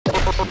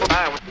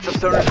Hi, what's up,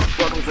 stoners?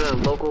 Welcome to the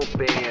local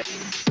band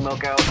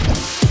Smokeout.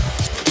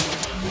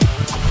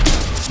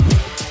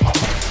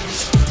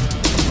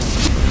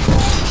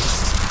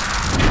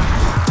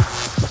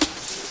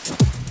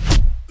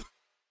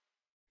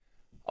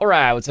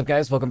 Alright, what's up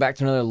guys? Welcome back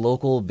to another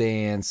local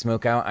band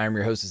Smokeout. I'm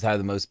your host, is How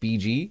the Most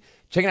BG.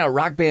 Checking out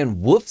rock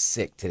band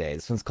Wolfsic today.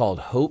 This one's called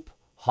Hope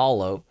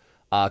Hollow.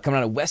 Coming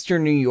out of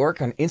Western New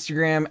York. On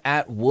Instagram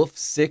at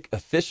Wolfsic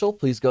Official.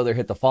 Please go there,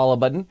 hit the follow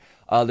button.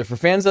 They're for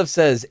fans of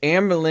says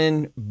Amber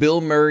Lynn,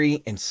 Bill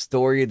Murray, and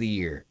Story of the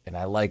Year. And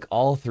I like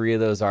all three of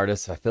those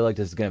artists. I feel like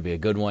this is going to be a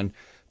good one.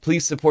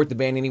 Please support the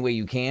band any way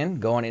you can.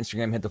 Go on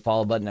Instagram, hit the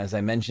follow button as I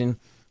mentioned.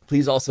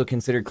 Please also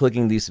consider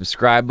clicking the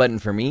subscribe button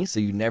for me so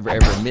you never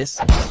ever miss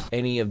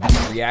any of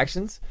these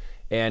reactions.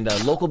 And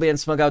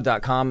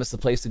localbandsmokeout.com is the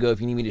place to go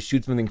if you need me to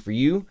shoot something for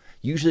you.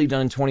 Usually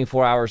done in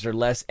 24 hours or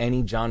less.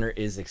 Any genre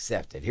is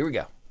accepted. Here we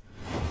go.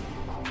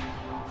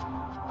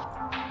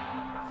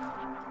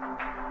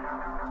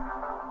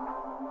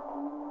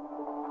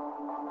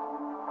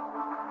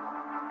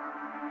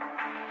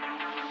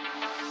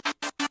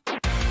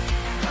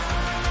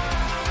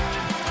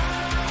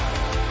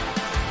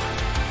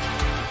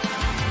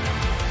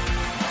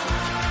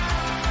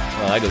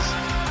 I like his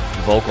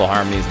vocal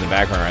harmonies in the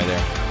background right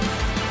there.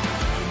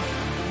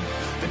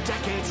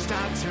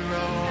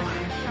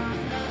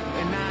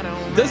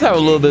 It does have a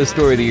little bit of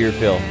Story of the Year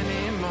feel.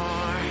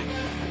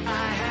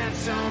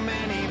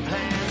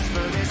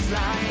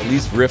 At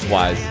least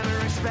riff-wise.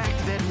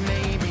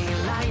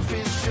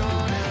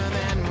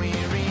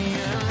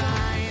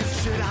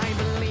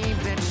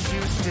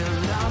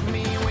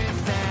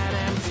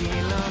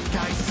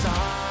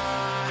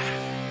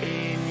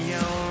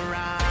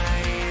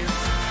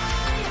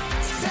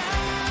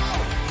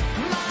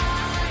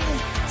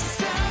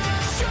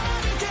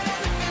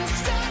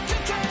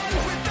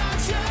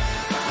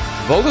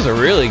 Vocals are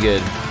really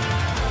good.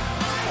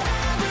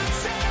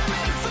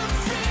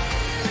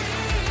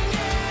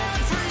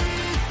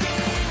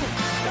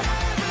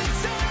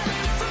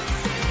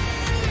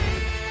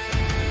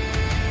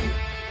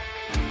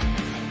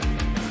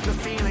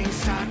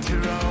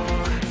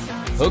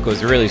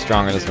 Vocals are really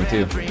strong on this one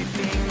too.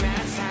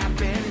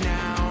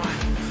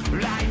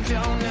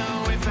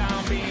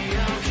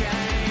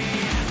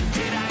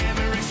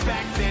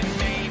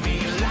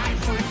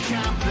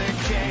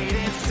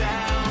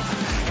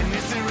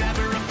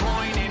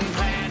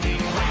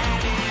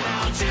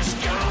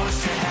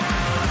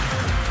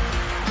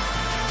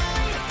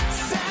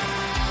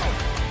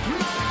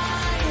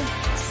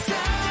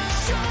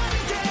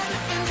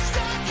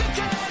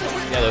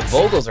 Yeah, the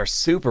vocals are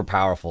super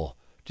powerful.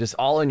 Just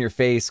all in your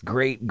face.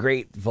 Great,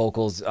 great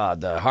vocals.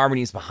 The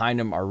harmonies behind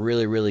them are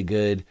really, really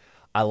good.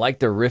 I like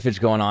the riffage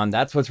going on.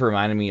 That's what's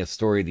reminding me of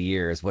Story of the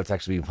Year, is what's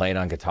actually being played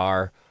on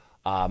guitar.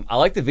 I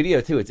like the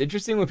video too. It's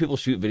interesting when people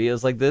shoot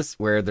videos like this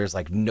where there's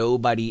like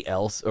nobody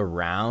else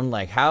around.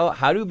 Like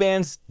how do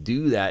bands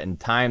do that and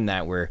time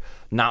that where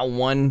not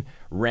one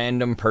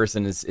random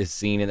person is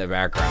seen in the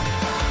background?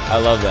 I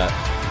love that.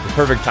 The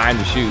perfect time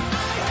to shoot.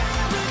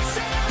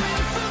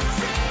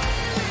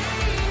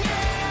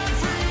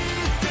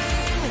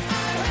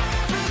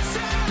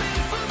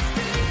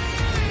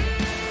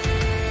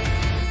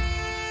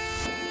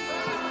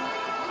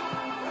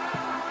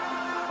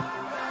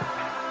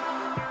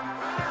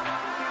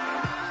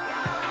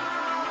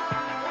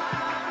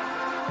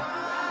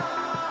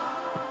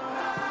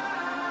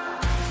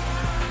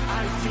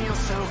 Feel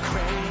so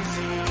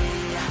crazy,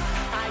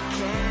 I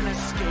can't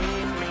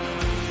escape me.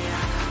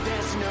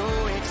 There's no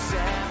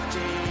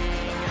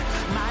accepting,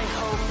 my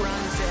hope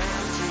runs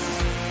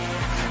empty.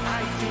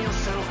 I feel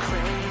so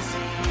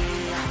crazy.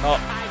 Oh,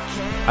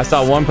 I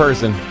saw one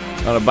person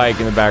on a bike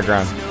in the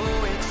background.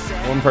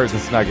 One person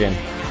snuck in.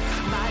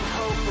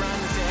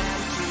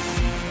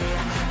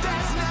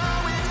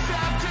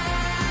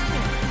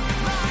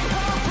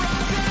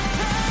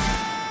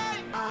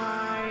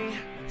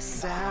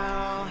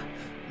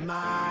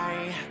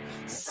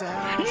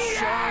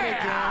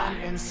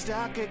 And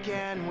stuck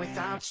again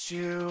without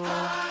you.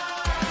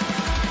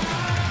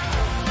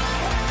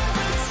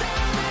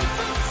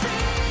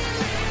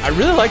 I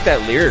really like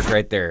that lyric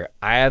right there.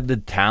 I have the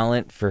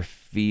talent for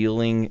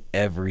feeling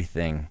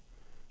everything.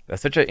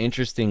 That's such an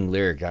interesting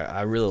lyric.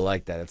 I really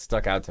like that. It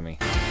stuck out to me.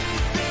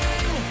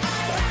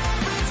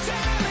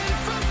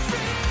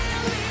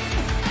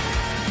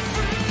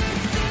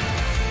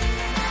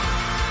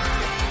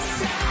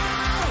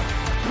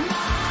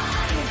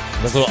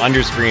 Those little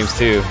underscreams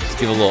too, just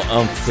give a little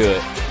oomph to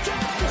it.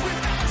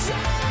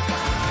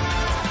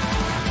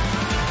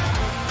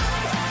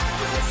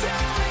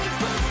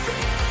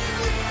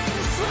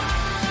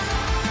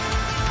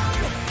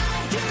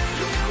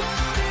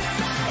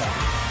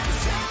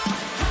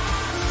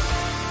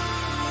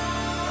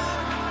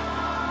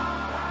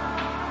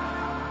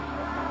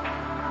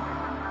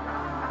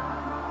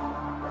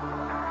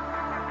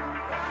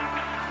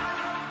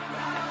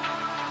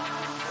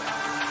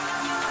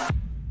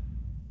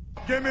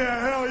 Give me a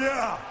hell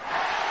yeah.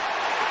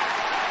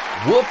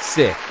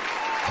 Wolfsic,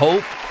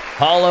 Hope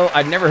Hollow,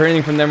 I'd never heard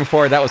anything from them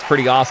before. That was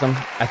pretty awesome.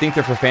 I think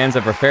they're for fans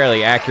of a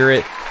fairly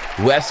accurate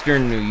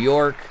Western New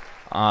York.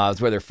 Is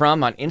where they're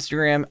from. On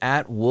Instagram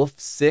at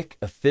Wolfsic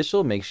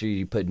Official. Make sure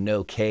you put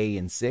no K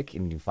in sick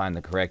and you find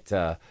the correct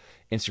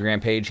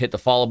Instagram page. Hit the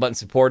follow button,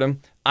 support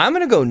them. I'm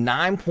going to go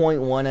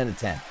 9.1 out of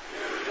 10.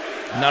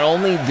 Not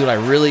only do I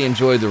really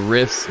enjoy the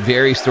riffs,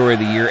 very Story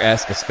of the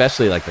Year-esque,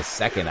 especially like the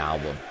second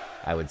album,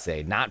 I would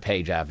say. Not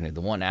Page Avenue.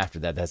 The one after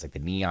that, that's like the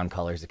neon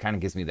colors. It kind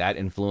of gives me that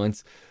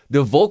influence.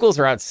 The vocals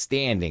are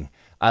outstanding.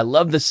 I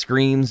love the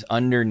screams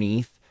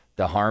underneath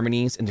the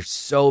harmonies, and there's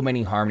so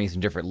many harmonies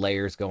and different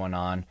layers going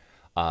on.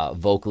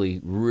 Vocally,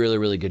 really,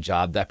 really good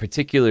job. That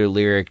particular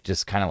lyric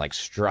just kind of like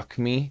struck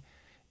me,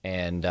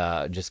 and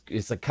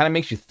it's like kind of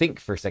makes you think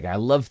for a second. I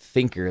love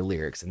thinker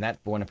lyrics, and that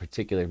one in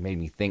particular made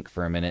me think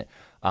for a minute.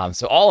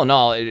 So all in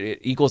all, it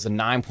equals a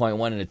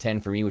 9.1 out of 10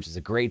 for me, which is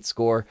a great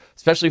score,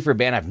 especially for a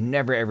band I've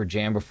never ever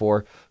jammed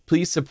before.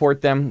 Please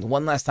support them.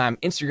 One last time,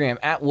 Instagram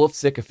at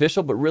Wolfsic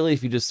Official, but really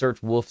if you just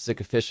search Wolfsic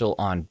Official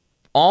on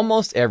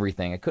almost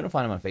everything, I couldn't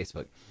find them on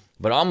Facebook,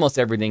 but almost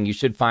everything, you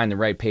should find the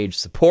right page.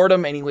 Support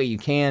them any way you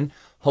can.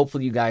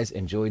 Hopefully you guys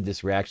enjoyed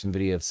this reaction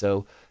video. If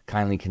so,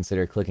 kindly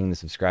consider clicking the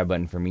subscribe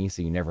button for me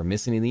so you never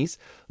miss any of these.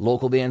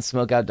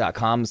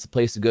 Localbandsmokeout.com is the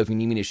place to go if you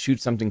need me to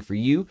shoot something for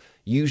you.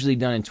 Usually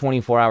done in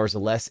 24 hours or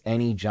less.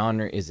 Any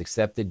genre is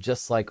accepted,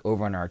 just like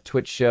over on our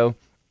Twitch show,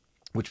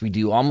 which we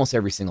do almost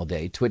every single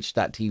day,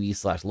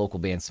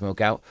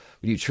 twitch.tv/localbandsmokeout.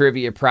 We do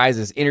trivia,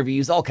 prizes,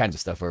 interviews, all kinds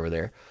of stuff over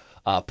there.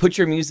 Put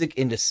your music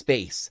into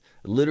space.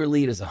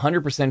 Literally, it is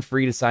 100%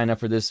 free to sign up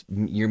for this.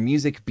 Your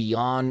music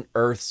beyond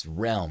Earth's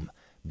realm.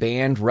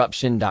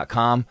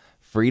 Bandruption.com.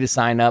 Free to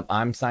sign up.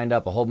 I'm signed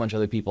up. A whole bunch of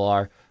other people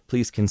are.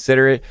 Please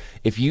consider it.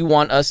 If you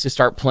want us to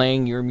start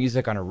playing your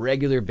music on a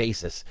regular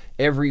basis,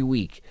 every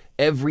week,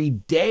 every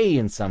day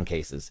in some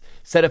cases,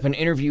 set up an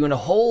interview and a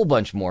whole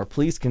bunch more,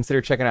 please consider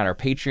checking out our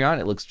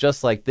Patreon. It looks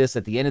just like this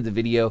at the end of the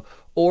video,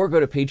 or go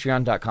to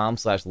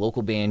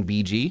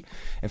patreon.com/localbandbg.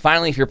 And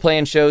finally, if you're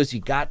playing shows, you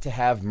got to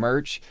have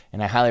merch,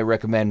 and I highly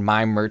recommend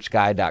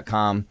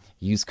mymerchguy.com.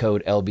 Use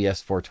code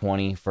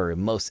LBS420 for a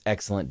most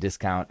excellent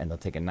discount, and they'll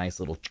take a nice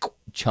little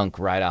chunk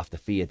right off the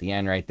fee at the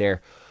end right there.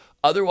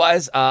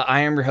 Otherwise,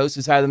 I am your host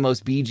who's higher than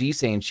most, BG,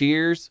 saying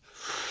cheers,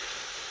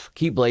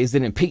 keep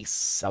blazing, and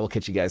peace. I will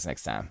catch you guys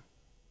next time.